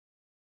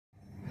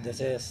This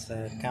is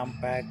a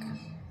Compaq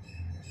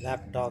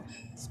laptop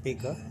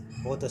speaker.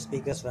 Both the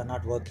speakers were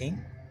not working,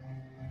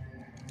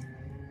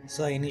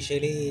 so I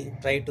initially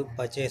tried to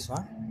purchase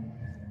one,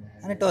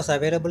 and it was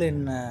available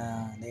in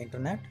the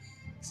internet,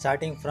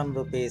 starting from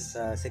rupees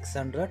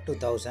 600 to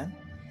 1000.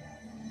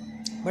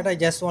 But I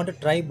just want to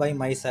try by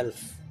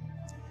myself,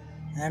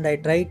 and I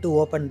tried to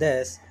open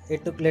this.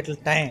 It took little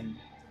time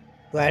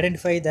to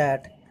identify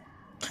that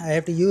I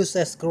have to use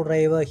a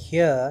screwdriver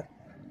here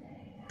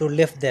to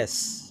lift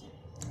this.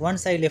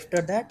 Once I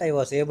lifted that, I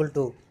was able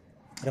to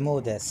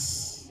remove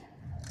this,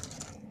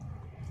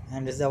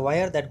 and this is the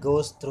wire that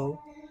goes through.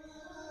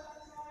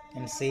 You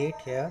can see it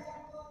here.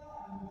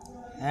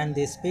 And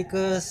the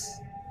speakers,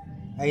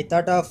 I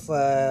thought of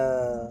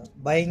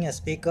buying a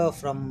speaker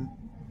from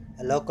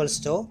a local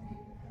store,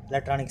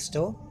 electronic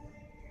store.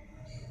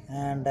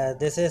 And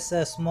this is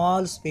a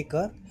small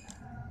speaker,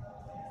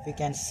 if you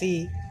can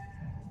see,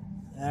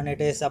 and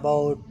it is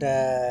about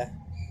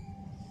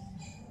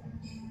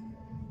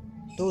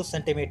 2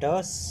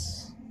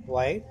 centimeters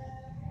wide.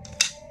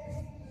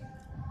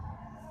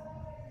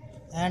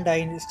 And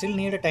I still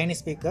need a tiny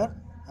speaker,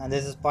 and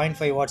this is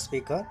 0.5 watt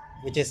speaker,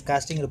 which is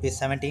costing rupees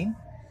 17.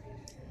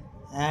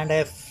 And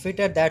I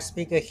fitted that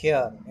speaker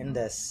here in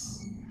this.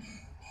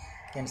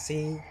 You can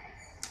see.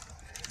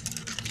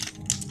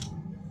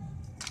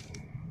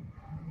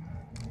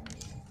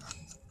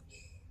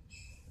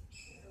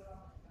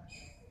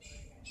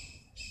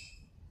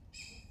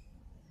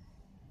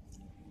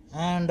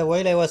 And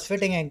while I was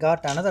fitting, I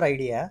got another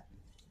idea,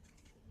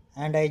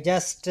 and I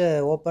just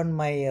opened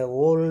my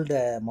old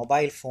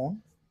mobile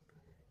phone.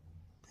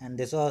 And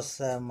this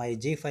was my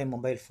G5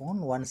 mobile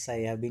phone. Once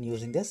I have been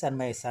using this, and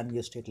my son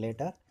used it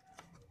later.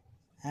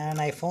 And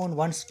I found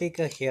one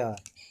speaker here.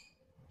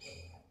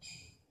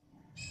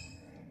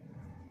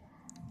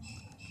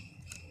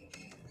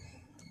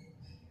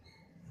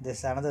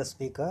 This another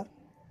speaker.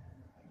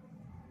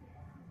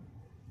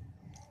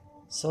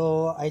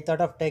 So I thought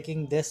of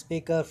taking this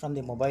speaker from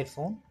the mobile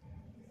phone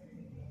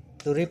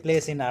to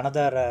replace in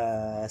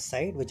another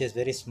side, which is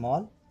very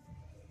small.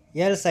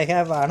 Yes, I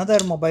have another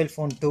mobile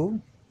phone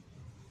too.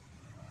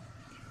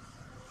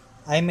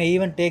 I may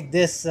even take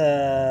this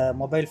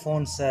mobile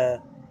phone's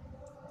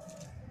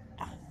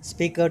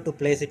speaker to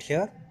place it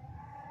here.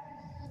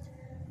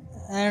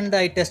 And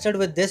I tested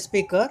with this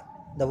speaker.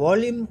 The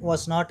volume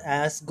was not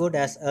as good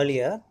as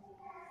earlier.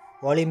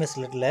 Volume is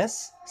little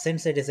less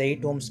since it is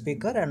 8 ohm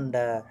speaker, and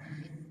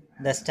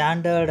the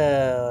standard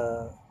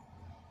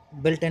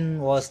built-in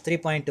was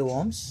 3.2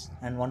 ohms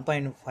and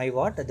 1.5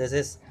 watt. This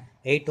is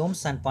 8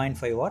 ohms and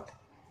 0.5 watt.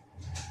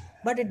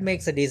 But it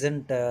makes a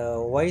decent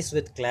voice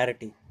with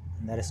clarity.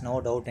 There is no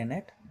doubt in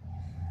it.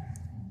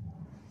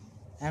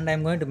 And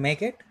I'm going to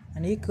make it,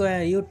 and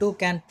you too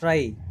can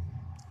try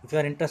if you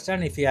are interested,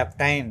 and if you have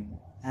time,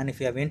 and if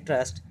you have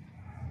interest,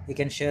 you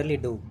can surely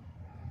do.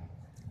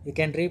 You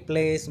can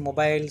replace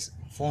mobiles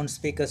phone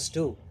speakers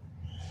too.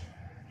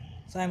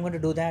 So I'm going to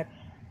do that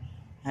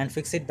and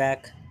fix it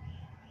back.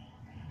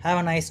 Have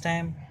a nice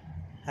time.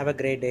 Have a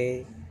great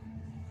day.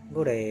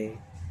 Good day.